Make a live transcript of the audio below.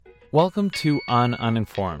Welcome to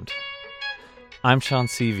Uninformed. I'm Sean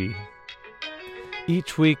Seavey.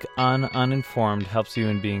 Each week, Uninformed helps you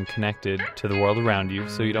in being connected to the world around you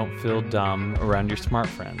so you don't feel dumb around your smart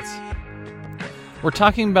friends. We're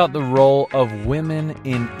talking about the role of women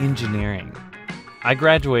in engineering. I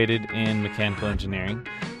graduated in mechanical engineering,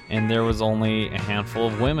 and there was only a handful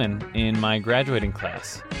of women in my graduating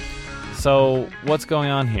class. So, what's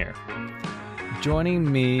going on here?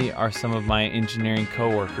 Joining me are some of my engineering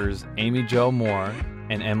coworkers, Amy Jo Moore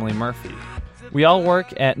and Emily Murphy. We all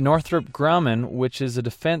work at Northrop Grumman, which is a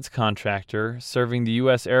defense contractor serving the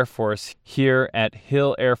U.S. Air Force here at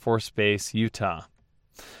Hill Air Force Base, Utah.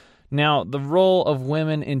 Now, the role of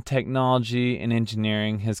women in technology and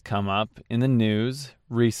engineering has come up in the news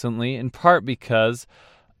recently, in part because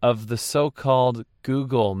of the so-called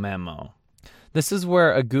Google memo. This is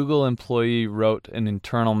where a Google employee wrote an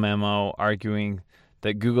internal memo arguing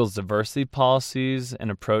that Google's diversity policies and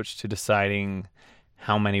approach to deciding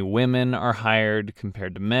how many women are hired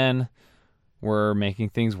compared to men were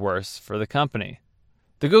making things worse for the company.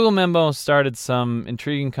 The Google memo started some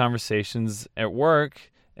intriguing conversations at work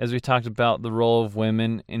as we talked about the role of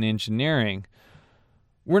women in engineering.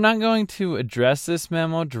 We're not going to address this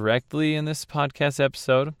memo directly in this podcast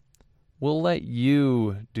episode. We'll let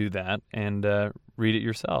you do that and read it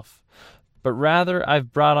yourself. But rather,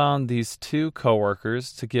 I've brought on these two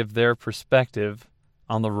coworkers to give their perspective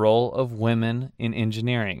on the role of women in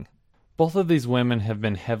engineering. Both of these women have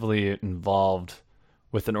been heavily involved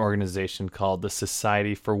with an organization called the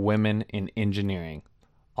Society for Women in Engineering,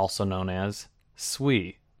 also known as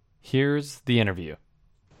SWE. Here's the interview.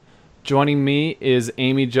 Joining me is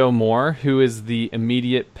Amy Jo Moore, who is the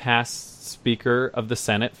immediate past Speaker of the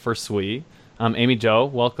Senate for SWE. Amy Jo,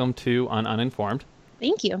 welcome to Uninformed.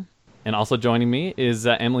 Thank you. And also joining me is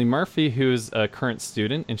Emily Murphy, who is a current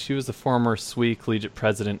student, and she was the former SWE collegiate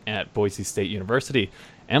president at Boise State University.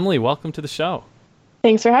 Emily, welcome to the show.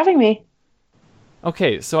 Thanks for having me.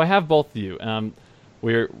 Okay, so I have both of you.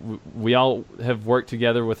 We all have worked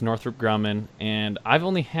together with Northrop Grumman, and I've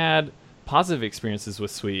only had positive experiences with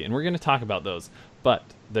SWE, and we're going to talk about those. But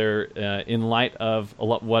they're in light of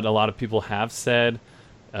what a lot of people have said.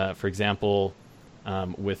 For example,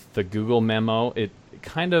 with the Google memo, it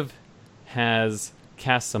kind of has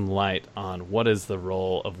cast some light on what is the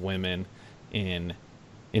role of women in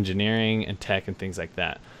engineering and tech and things like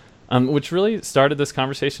that, which really started this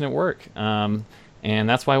conversation at work. And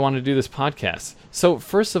that's why I wanted to do this podcast. So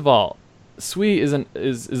first of all, SWE is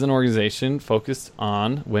an organization focused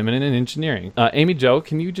on women in engineering. Amy Jo,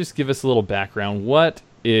 can you just give us a little background? What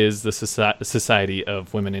is the Society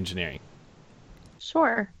of Women Engineering?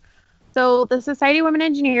 Sure. So the Society of Women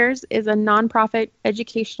Engineers is a nonprofit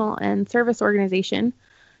educational and service organization.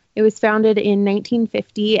 It was founded in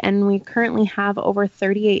 1950, and we currently have over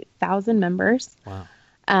 38,000 members. Wow.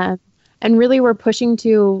 And really we're pushing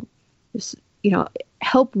to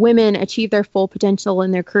help women achieve their full potential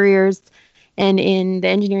in their careers and in the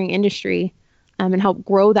engineering industry, and help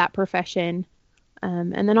grow that profession,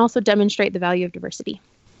 and then also demonstrate the value of diversity.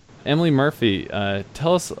 Emily Murphy,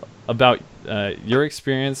 tell us about your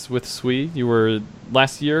experience with SWE. You were,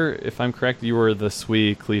 last year, if I'm correct, you were the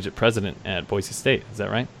SWE collegiate president at Boise State. Is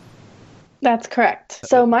that right? That's correct.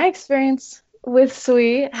 So my experience with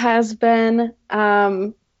SWE has been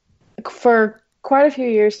for quite a few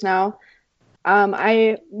years now.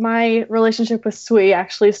 My relationship with SWE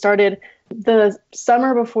actually started the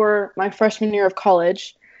summer before my freshman year of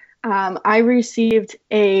college. I received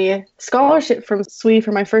a scholarship from SWE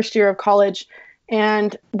for my first year of college,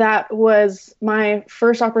 and that was my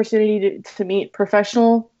first opportunity to meet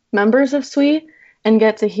professional members of SWE and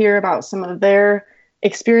get to hear about some of their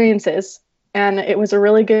experiences. And it was a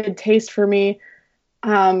really good taste for me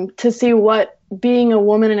to see what being a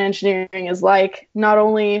woman in engineering is like, not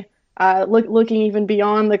only looking even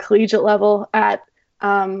beyond the collegiate level at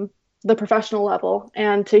the professional level,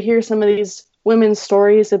 and to hear some of these women's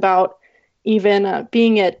stories about even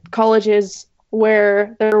being at colleges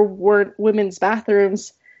where there weren't women's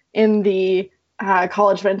bathrooms in the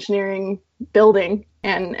College of Engineering building,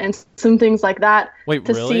 and some things like that. Wait,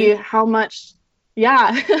 to really? see how much,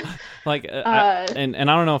 yeah. And I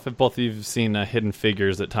don't know if both of you have seen Hidden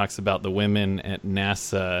Figures that talks about the women at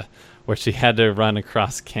NASA, where she had to run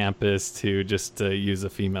across campus to just use a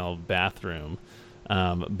female bathroom.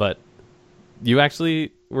 But you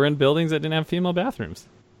actually were in buildings that didn't have female bathrooms.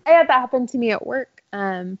 I had that happen to me at work.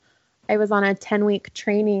 I was on a 10-week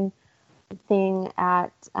training thing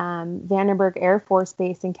at Vandenberg Air Force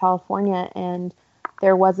Base in California, and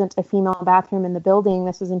there wasn't a female bathroom in the building.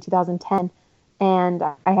 This was in 2010. And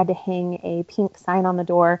I had to hang a pink sign on the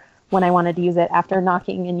door when I wanted to use it after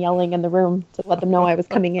knocking and yelling in the room to let them know I was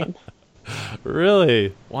coming in.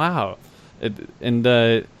 Really? Wow.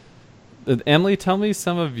 And Emily, tell me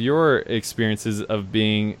some of your experiences of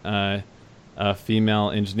being a female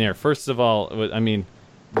engineer. First of all, I mean,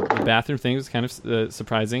 the bathroom thing was kind of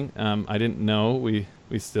surprising. I didn't know we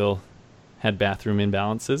still had bathroom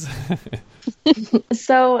imbalances.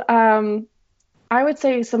 So I would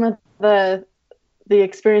say some of the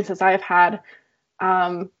experiences I've had,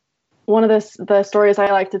 one of the stories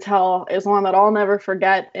I like to tell is one that I'll never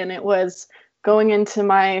forget, and it was going into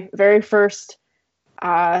my very first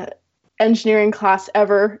engineering class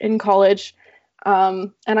ever in college.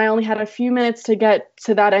 And I only had a few minutes to get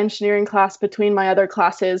to that engineering class between my other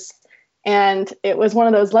classes. And it was one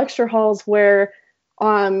of those lecture halls where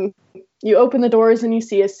you open the doors and you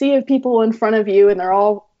see a sea of people in front of you, and they're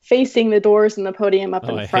all facing the doors and the podium up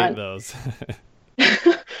in front. I hate those.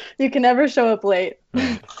 You can never show up late.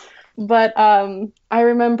 But I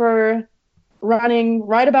remember running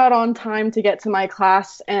right about on time to get to my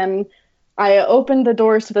class, and I opened the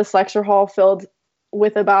doors to this lecture hall filled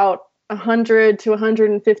with about 100 to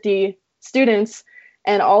 150 students,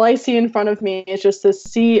 and all I see in front of me is just this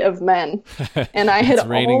sea of men. And I had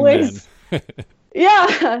always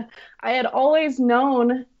yeah, I had always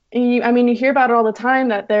known, I mean, you hear about it all the time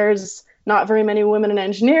that there's not very many women in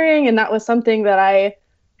engineering, and that was something that I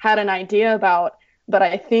had an idea about. But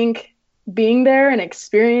I think being there and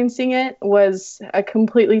experiencing it was a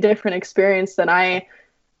completely different experience than I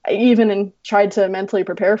even tried to mentally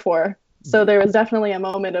prepare for. So there was definitely a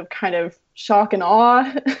moment of kind of shock and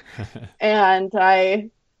awe. And I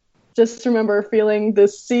just remember feeling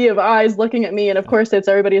this sea of eyes looking at me. And of course, it's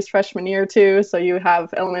everybody's freshman year too. So you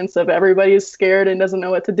have elements of everybody's scared and doesn't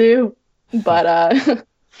know what to do. But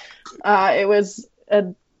it was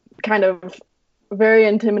a kind of very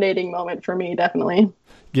intimidating moment for me, definitely.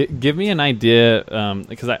 Give me an idea,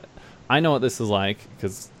 because I know what this is like,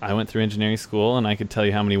 because I went through engineering school, and I could tell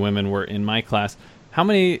you how many women were in my class.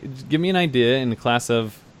 Give me an idea in the class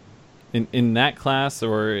of, in that class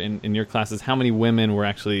or in your classes, how many women were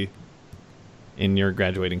actually in your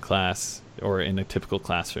graduating class or in a typical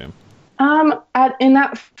classroom? In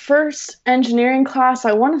that first engineering class,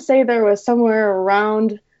 I want to say there was somewhere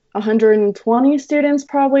around 120 students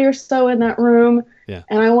probably or so in that room. Yeah.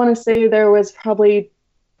 And I want to say there was probably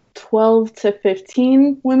 12 to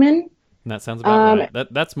 15 women. And that sounds about right.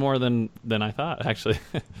 That's more than I thought, actually.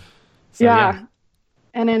 So, yeah.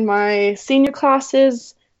 And in my senior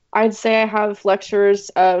classes, I'd say I have lecturers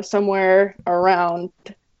of somewhere around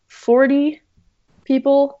 40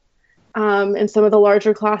 people in some of the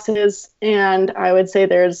larger classes. And I would say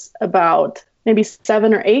there's about maybe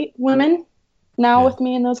 7 or 8 women now with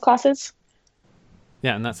me in those classes.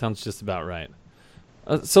 Yeah, and that sounds just about right.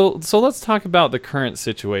 So let's talk about the current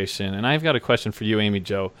situation. And I've got a question for you, Amy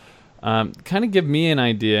Jo. Kind of give me an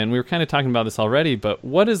idea, and we were kind of talking about this already, but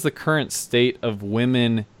what is the current state of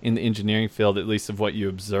women in the engineering field, at least of what you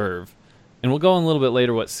observe? And we'll go in a little bit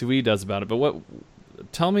later what SUI does about it, but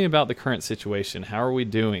tell me about the current situation. How are we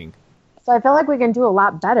doing? So I feel like we can do a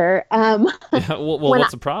lot better. Yeah, well what's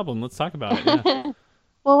the problem? Let's talk about it. Yeah.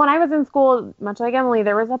 Well, when I was in school, much like Emily,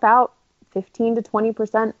 there was about 15 to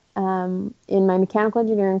 20% in my mechanical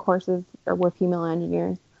engineering courses were female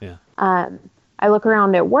engineers. Yeah. I look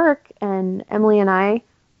around at work, and Emily and I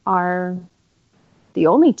are the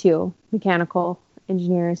only 2 mechanical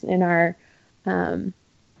engineers in our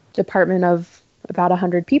department of about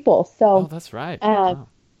 100 people. So, that's right. Wow.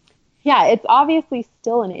 Yeah, it's obviously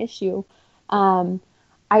still an issue.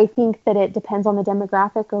 I think that it depends on the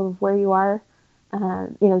demographic of where you are.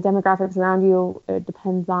 Demographics around you. It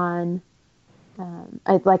depends on.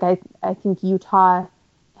 I think Utah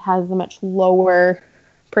has a much lower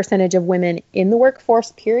percentage of women in the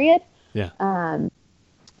workforce, period. Yeah.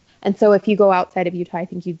 And so if you go outside of Utah, I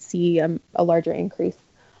think you'd see a larger increase.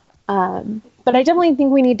 But I definitely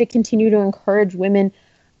think we need to continue to encourage women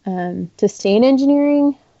to stay in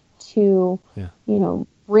engineering, to,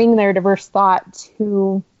 bring their diverse thought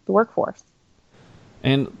to the workforce.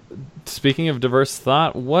 And speaking of diverse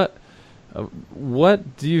thought, what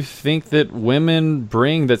do you think that women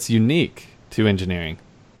bring that's unique to engineering?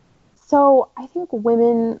 So I think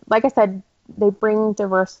women, like I said, they bring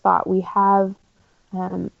diverse thought. We have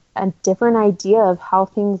a different idea of how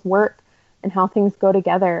things work and how things go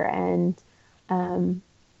together. And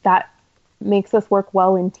that makes us work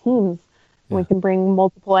well in teams. Yeah. We can bring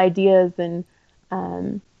multiple ideas and,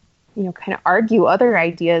 kind of argue other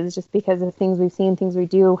ideas just because of things we've seen, things we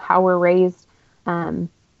do, how we're raised.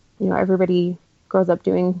 Everybody grows up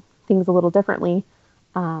doing things a little differently.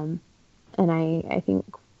 And I think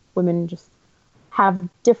women just have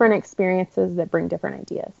different experiences that bring different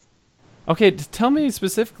ideas. Okay, tell me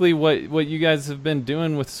specifically what you guys have been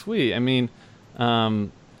doing with SWE. I mean,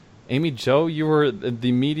 Amy Jo, you were the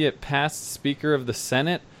immediate past Speaker of the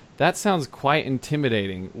Senate. That sounds quite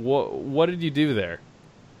intimidating. What did you do there?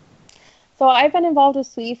 So I've been involved with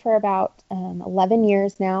SWE for about 11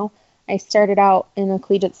 years now. I started out in a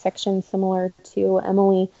collegiate section similar to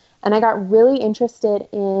Emily, and I got really interested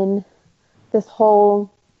in this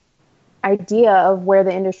whole idea of where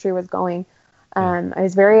the industry was going. I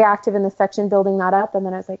was very active in the section building that up, and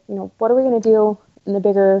then I was like, what are we going to do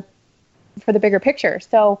in for the bigger picture?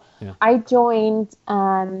 So I joined,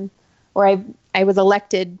 or I was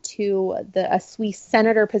elected to a SWE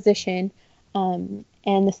senator position, and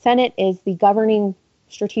the Senate is the governing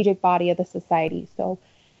strategic body of the society. So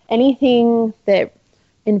anything that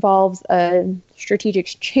involves a strategic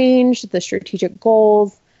change, the strategic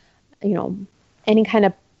goals, any kind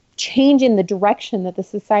of change in the direction that the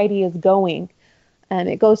society is going,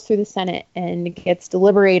 it goes through the Senate and it gets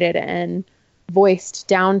deliberated and voiced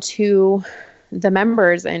down to the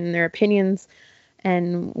members and their opinions.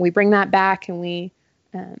 And we bring that back and we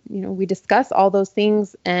discuss all those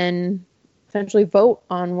things and essentially vote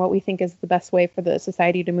on what we think is the best way for the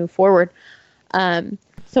society to move forward.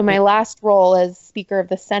 So my last role as Speaker of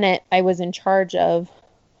the Senate, I was in charge of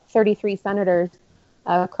 33 senators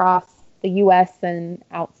across the U.S.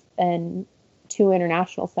 and 2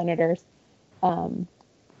 international senators,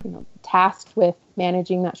 tasked with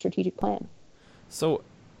managing that strategic plan. So,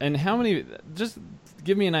 and how many? Just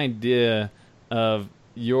give me an idea of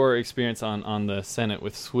your experience on the Senate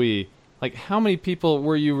with SWE. Like, how many people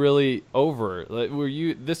were you really over? Like,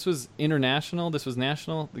 this was international? This was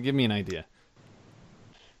national? Give me an idea.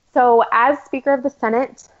 So as Speaker of the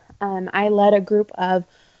Senate, I led a group of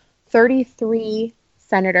 33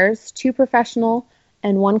 senators, 2 professional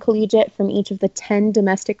and 1 collegiate from each of the 10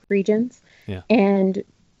 domestic regions, and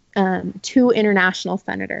 2 international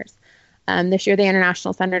senators. This year, the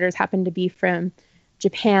international senators happened to be from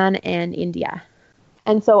Japan and India.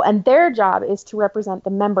 And their job is to represent the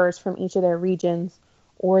members from each of their regions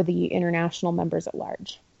or the international members at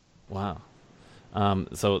large. Wow.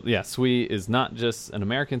 SWE is not just an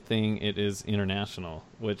American thing, it is international,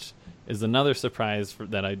 which is another surprise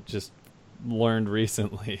that I just learned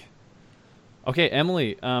recently. Okay,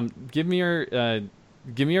 Emily, give me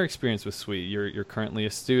your experience with SWE. You're currently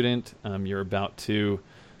a student. You're about to,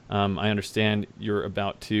 I understand you're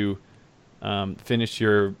about to finish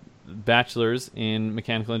your bachelor's in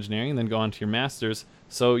mechanical engineering and then go on to your master's.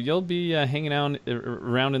 So you'll be hanging out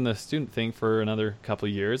around in the student thing for another couple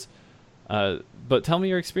of years. But tell me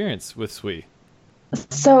your experience with SWE.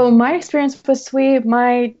 So my experience with SWE,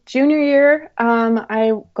 my junior year,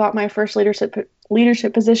 I got my first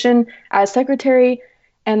leadership position as secretary.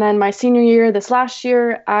 And then my senior year, this last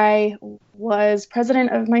year, I was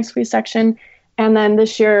president of my SWE section. And then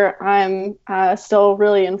this year, I'm still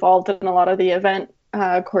really involved in a lot of the event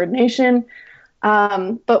coordination.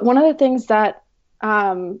 But one of the things that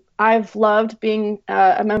I've loved being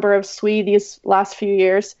a member of SWE these last few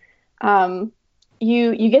years,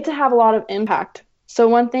 you get to have a lot of impact. So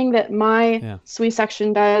one thing that my SWE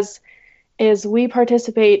section does is we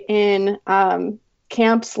participate in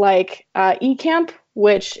camps like eCamp,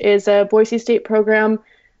 which is a Boise State program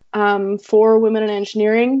for women in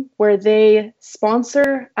engineering, where they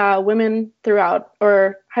sponsor women throughout,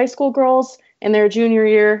 or high school girls in their junior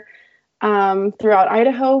year throughout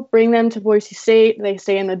Idaho, bring them to Boise State. They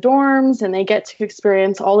stay in the dorms and they get to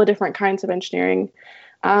experience all the different kinds of engineering.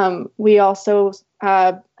 We also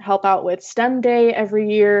help out with STEM Day every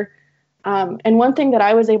year. And one thing that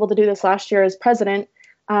I was able to do this last year as president,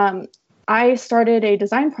 I started a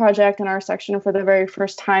design project in our section for the very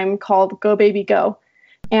first time called Go Baby Go.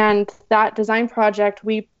 And that design project,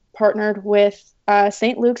 we partnered with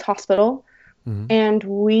St. Luke's Hospital, and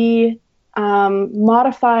we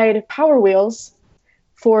modified Power Wheels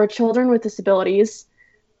for children with disabilities.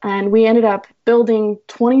 And we ended up building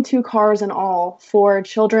 22 cars in all for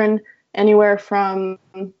children anywhere from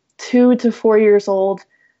 2 to 4 years old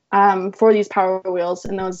for these Power Wheels.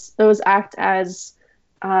 And those act as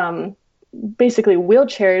basically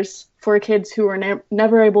wheelchairs for kids who were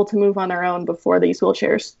never able to move on their own before these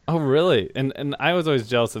wheelchairs. Oh, really? And I was always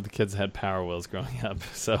jealous of the kids that had Power Wheels growing up.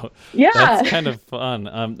 So yeah, that's kind of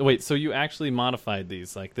fun. Wait, so you actually modified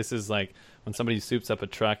these? Like, this is like when somebody soups up a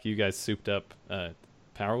truck, you guys souped up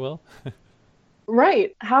Power Wheel?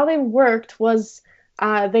 Right. How they worked was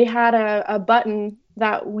they had a button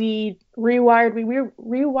that we rewired. We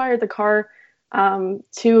rewired the car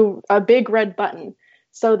to a big red button.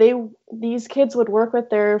 So these kids would work with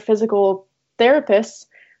their physical therapists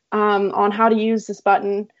on how to use this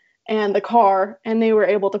button and the car, and they were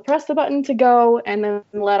able to press the button to go and then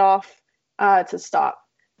let off to stop.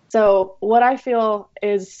 So what I feel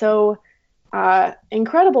is so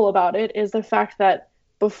incredible about it is the fact that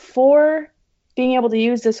before being able to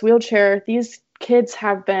use this wheelchair, these kids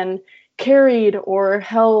have been carried or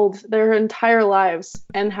held their entire lives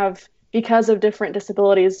and have, because of different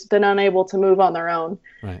disabilities, been unable to move on their own.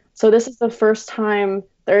 Right. So this is the first time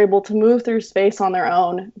they're able to move through space on their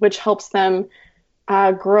own, which helps them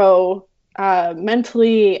grow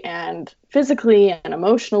mentally and physically and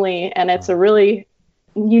emotionally. And it's a really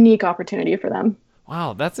unique opportunity for them.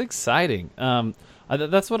 Wow, that's exciting.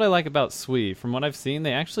 That's what I like about SWE. From what I've seen,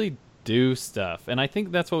 they actually do stuff, and I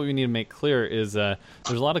think that's what we need to make clear is there's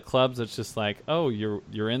a lot of clubs that's just like, oh,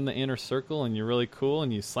 you're in the inner circle and you're really cool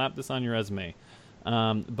and you slap this on your resume.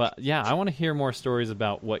 But yeah, I want to hear more stories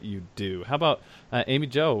about what you do. How about Amy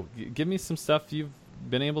Jo? Give me some stuff you've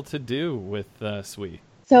been able to do with SWE.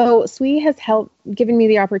 So SWE has given me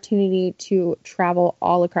the opportunity to travel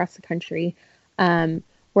all across the country,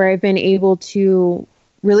 where I've been able to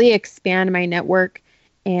really expand my network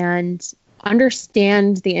and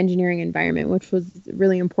understand the engineering environment, which was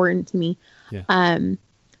really important to me. Yeah.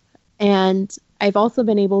 And I've also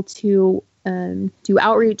been able to do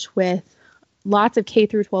outreach with lots of K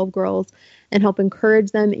through 12 girls and help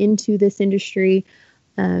encourage them into this industry.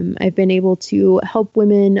 I've been able to help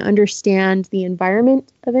women understand the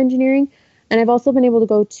environment of engineering. And I've also been able to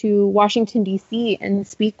go to Washington, D.C. and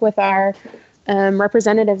speak with our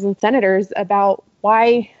representatives and senators about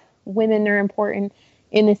why women are important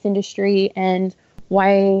in this industry and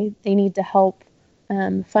why they need to help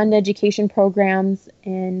fund education programs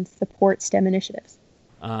and support STEM initiatives.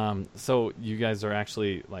 So you guys are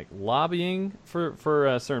actually like lobbying for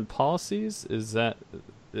certain policies? Is that,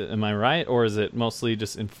 am I right? Or is it mostly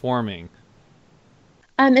just informing?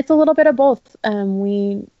 It's a little bit of both.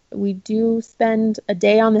 We do spend a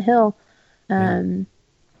day on the Hill,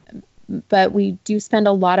 but we do spend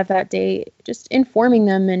a lot of that day just informing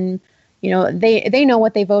them, and they know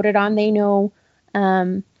what they voted on. They know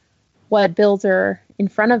what bills are in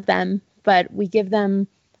front of them, but we give them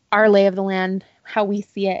our lay of the land, how we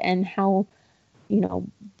see it, and how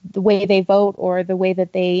the way they vote or the way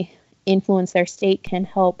that they influence their state can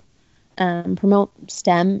help promote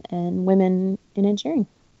STEM and women in engineering.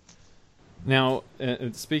 Now,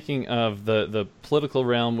 speaking of the political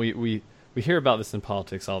realm, we hear about this in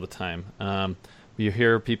politics all the time. You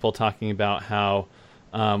hear people talking about how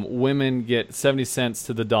women get 70 cents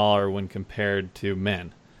to the dollar when compared to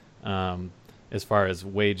men, as far as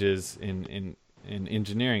wages in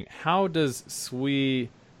engineering. How does SWE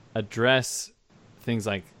address things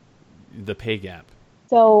like the pay gap?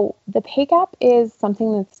 So the pay gap is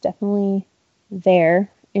something that's definitely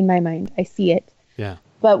there in my mind. I see it. Yeah.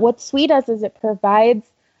 But what SWE does is it provides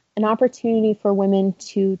an opportunity for women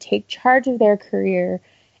to take charge of their career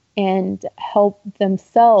and help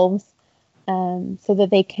themselves so that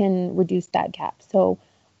they can reduce that gap. So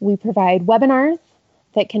we provide webinars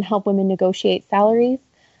that can help women negotiate salaries.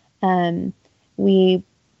 We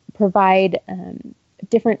provide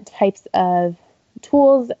different types of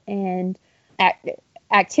tools and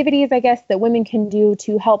activities, I guess, that women can do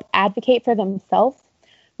to help advocate for themselves.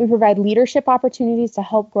 We provide leadership opportunities to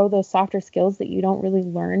help grow those softer skills that you don't really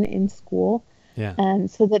learn in school,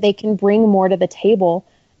 so that they can bring more to the table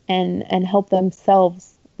and help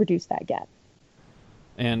themselves reduce that gap.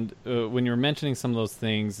 And when you're mentioning some of those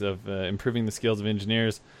things of improving the skills of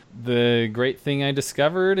engineers, the great thing I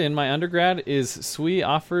discovered in my undergrad is SWE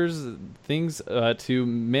offers things to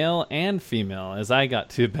male and female, as I got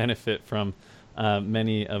to benefit from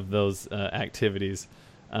many of those activities.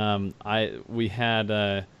 We had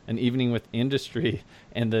an evening with industry,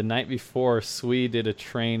 and the night before, SWE did a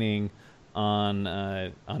training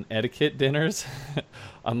on etiquette dinners,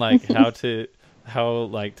 on like how to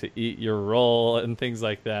eat your roll and things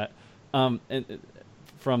like that. And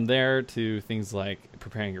from there to things like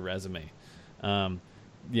preparing your resume.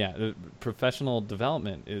 Professional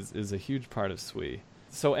development is a huge part of SWE.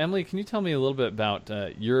 So Emily, can you tell me a little bit about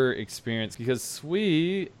your experience? Because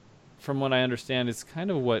SWE, from what I understand, is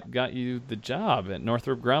kind of what got you the job at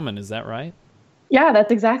Northrop Grumman. Is that right? Yeah,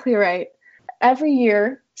 that's exactly right. Every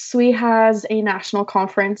year, SWE has a national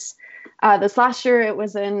conference. This last year, it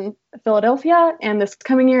was in Philadelphia, and this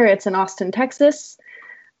coming year, it's in Austin, Texas.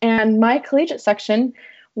 And my collegiate section,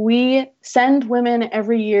 we send women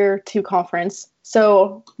every year to conference.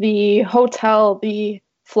 So the hotel, the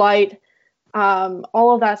flight,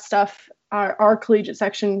 all of that stuff, our collegiate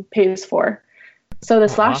section pays for. So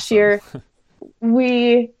this last Awesome. year,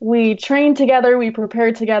 we trained together, we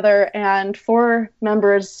prepared together, and 4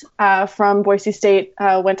 members from Boise State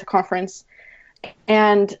went to conference.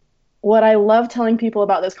 And what I love telling people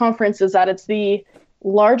about this conference is that it's the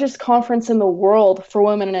largest conference in the world for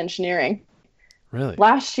women in engineering. Really?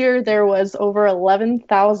 Last year, there was over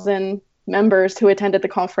 11,000 members who attended the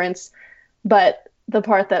conference, but the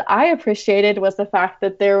part that I appreciated was the fact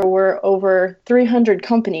that there were over 300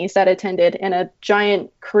 companies that attended in a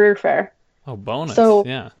giant career fair. Oh, bonus. So,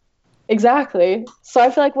 yeah. exactly. So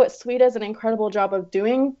I feel like what SWE does an incredible job of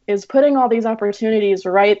doing is putting all these opportunities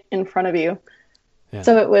right in front of you. Yeah.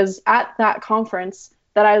 So it was at that conference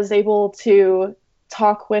that I was able to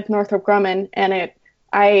talk with Northrop Grumman, and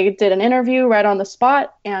I did an interview right on the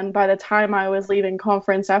spot, and by the time I was leaving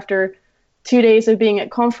conference after 2 days of being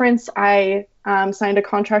at conference, I signed a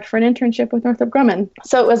contract for an internship with Northrop Grumman.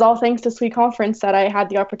 So it was all thanks to SWE Conference that I had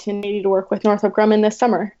the opportunity to work with Northrop Grumman this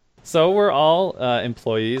summer. So we're all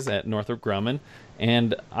employees at Northrop Grumman,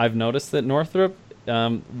 and I've noticed that Northrop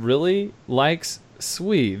really likes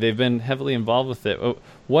SWE. They've been heavily involved with it.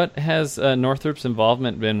 What has Northrop's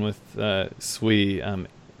involvement been with SWE,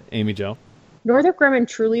 Amy Jo? Northrop Grumman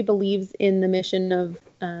truly believes in the mission of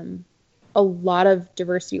a lot of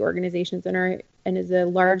diversity organizations and is a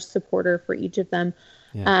large supporter for each of them.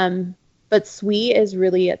 Yeah. But SWE is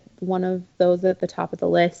really one of those at the top of the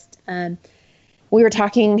list. We've been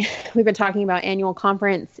talking about annual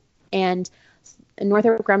conference, and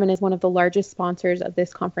Northrop Grumman is one of the largest sponsors of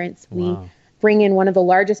this conference. Wow. We bring in one of the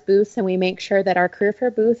largest booths, and we make sure that our career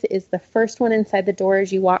fair booth is the first one inside the door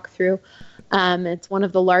as you walk through. It's one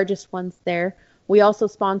of the largest ones there. We also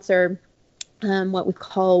sponsor what we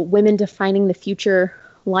call Women Defining the Future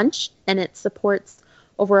lunch, and it supports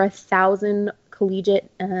over 1,000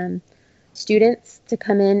 collegiate students to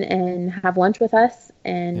come in and have lunch with us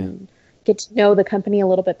and get to know the company a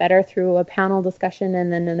little bit better through a panel discussion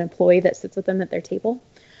and then an employee that sits with them at their table.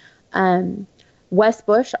 Wes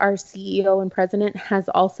Bush, our CEO and president, has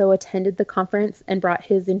also attended the conference and brought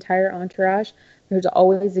his entire entourage. There's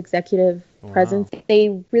always executive presence.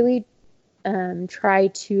 They really try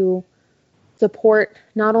to support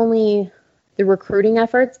not only the recruiting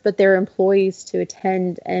efforts, but their employees to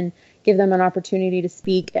attend and give them an opportunity to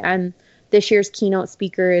speak. And this year's keynote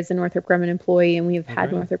speaker is a Northrop Grumman employee, and we've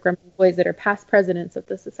had Northrop Grumman employees that are past presidents of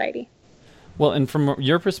the society. Well, and from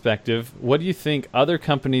your perspective, what do you think other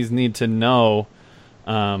companies need to know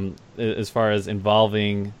as far as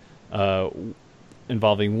involving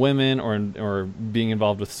women or being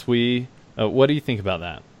involved with SWE? What do you think about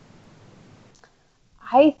that?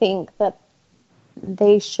 I think that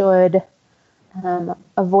they should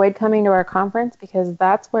avoid coming to our conference because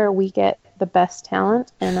that's where we get the best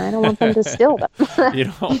talent, and I don't want them to steal them. You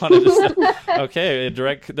don't want to just okay,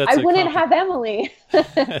 I wouldn't have Emily.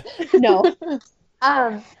 No.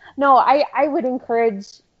 No, I would encourage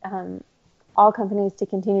all companies to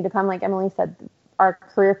continue to come. Like Emily said, our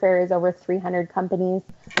career fair is over 300 companies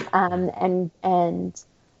and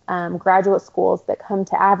graduate schools that come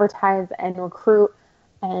to advertise and recruit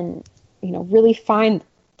and really find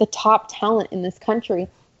the top talent in this country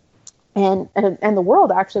and the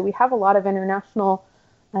world. Actually, we have a lot of international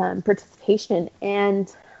participation,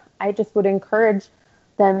 and I just would encourage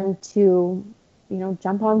them to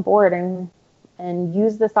jump on board and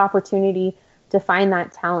use this opportunity to find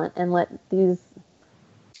that talent and let these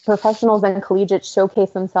professionals and collegiates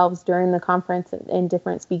showcase themselves during the conference in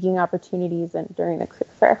different speaking opportunities and during the career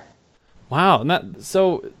fair. Wow.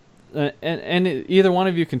 And either one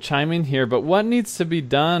of you can chime in here, but what needs to be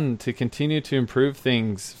done to continue to improve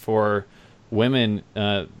things for women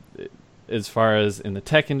as far as in the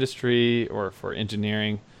tech industry or for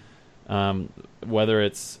engineering, whether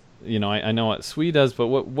it's, I know what SWE does, but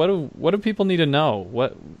what do people need to know?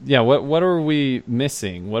 What are we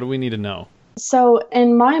missing? What do we need to know? So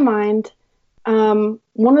in my mind,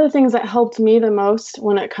 one of the things that helped me the most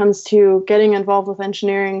when it comes to getting involved with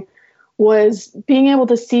engineering was being able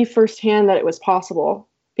to see firsthand that it was possible,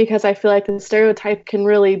 because I feel like the stereotype can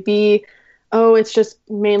really be, oh, it's just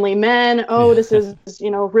mainly men. Oh, this is,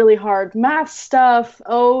 really hard math stuff.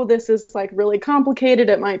 Oh, this is like really complicated.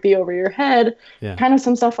 It might be over your head, kind of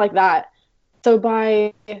some stuff like that. So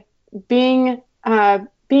by being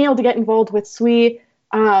able to get involved with SWE,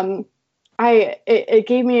 it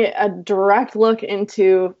gave me a direct look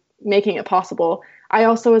into making it possible. I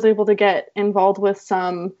also was able to get involved with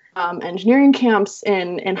some engineering camps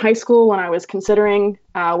in high school when I was considering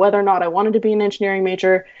whether or not I wanted to be an engineering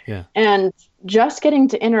major. Yeah. And just getting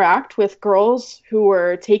to interact with girls who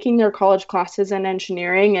were taking their college classes in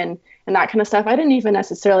engineering and that kind of stuff. I didn't even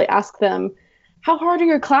necessarily ask them how hard are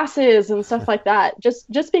your classes and stuff like that.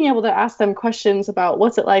 Just being able to ask them questions about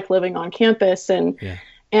what's it like living on campus,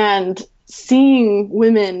 and seeing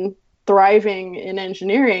women thriving in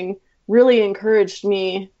engineering really encouraged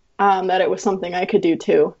me that it was something I could do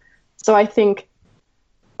too. So I think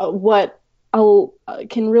what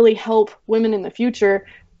can really help women in the future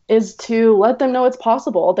is to let them know it's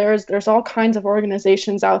possible. There's all kinds of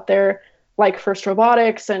organizations out there like First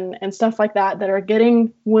Robotics and stuff like that are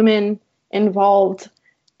getting women involved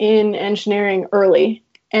in engineering early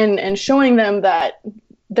and showing them that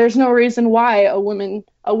there's no reason why a woman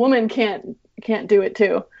can't do it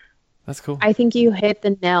too. That's cool. I think you hit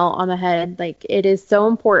the nail on the head. Like, it is so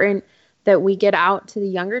important that we get out to the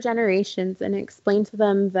younger generations and explain to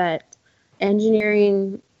them that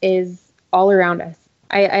engineering is all around us.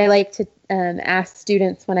 I like to ask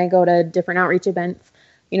students when I go to different outreach events,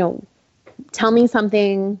 tell me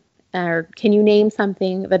something, or can you name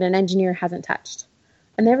something that an engineer hasn't touched?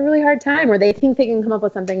 And they have a really hard time, or they think they can come up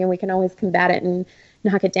with something and we can always combat it and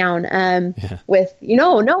knock it down with,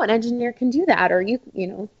 no, an engineer can do that. Or,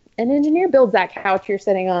 an engineer builds that couch you're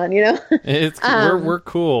sitting on, It's we're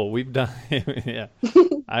cool. We've done yeah.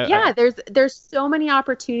 There's so many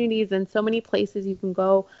opportunities and so many places you can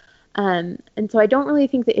go. And so I don't really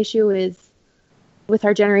think the issue is with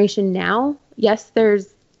our generation now. Yes,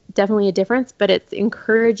 there's definitely a difference, but it's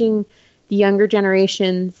encouraging the younger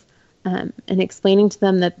generations and explaining to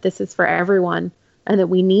them that this is for everyone and that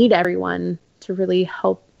we need everyone to really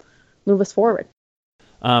help move us forward.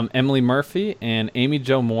 Emily Murphy and Amy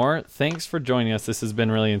Jo Moore, thanks for joining us. This has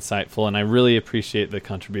been really insightful, and I really appreciate the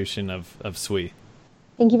contribution of SWE.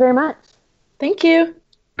 Thank you very much. Thank you.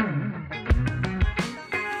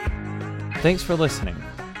 Thanks for listening.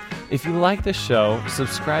 If you like the show,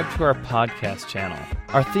 subscribe to our podcast channel.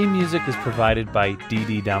 Our theme music is provided by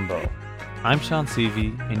Dee Dumbo. I'm Sean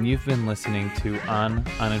Seavey, and you've been listening to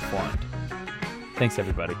Uninformed. Thanks,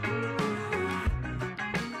 everybody.